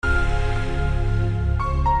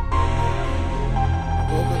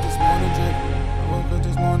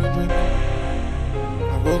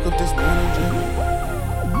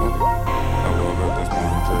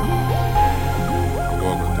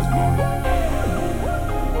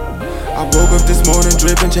I woke up this morning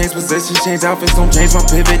dripping, change positions, change outfits, don't change my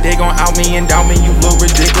pivot. They gon' out me and doubt me, you look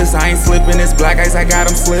ridiculous. I ain't slipping, it's black ice, I got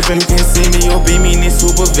them slipping. You can't see me or be me, need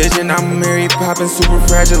supervision. I'm married, poppin', super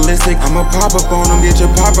fragilistic. I'ma pop up on him, get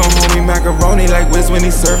your pop on homie. Macaroni like Wiz when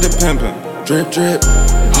he served the pimpin'. Drip, drip,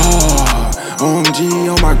 OMG,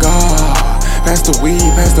 oh my god. Pass the weed,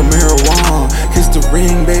 pass the marijuana. Kiss the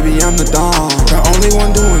ring, baby, I'm the Don. The only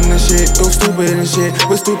one doing this shit, go stupid and shit.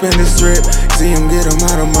 With stupendous strip, see him, get him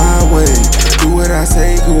out of my way. Do what I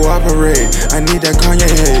say, cooperate. I need that Kanye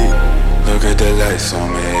hate. Look at the lights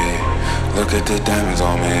on me. Look at the diamonds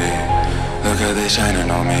on me. Look how they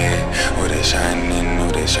shining on me. Oh, they shining,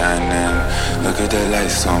 oh, they shining. Look at the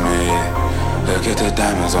lights on me. Look at the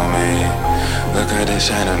diamonds on me. Look how they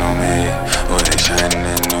shining on me. Oh, they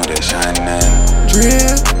shining, oh, they shining.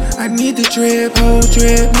 Drip, I need the drip, whole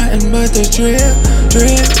drip, nothing but the drip,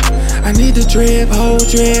 drip. I need the drip, whole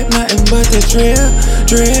drip, nothing but the drip,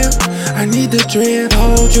 drip. I need the drip,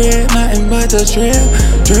 whole drip, nothing but the drip,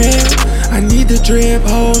 drip. I need the drip,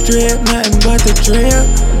 whole drip, nothing but the drip.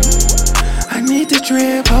 I need the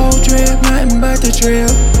drip, whole drip, nothing but the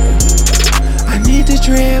drip. I need the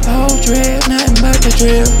drip, whole drip, nothing but the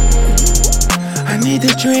drip. I need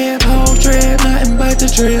the drip, whole drip, nothing but the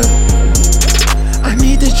drip. I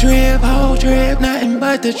need the drip, whole drip, nothing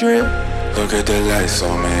but the drip. Look at the lights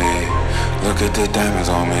on me. Look at the diamonds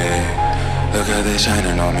on me. Look how they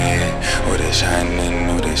shining on me. Oh, they shining,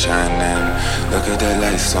 oh, they shining. Look at the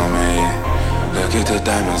lights on me. Look at the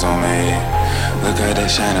diamonds on me. Look how they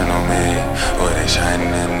shining on me. Oh, they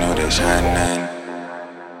shining, oh, they shining.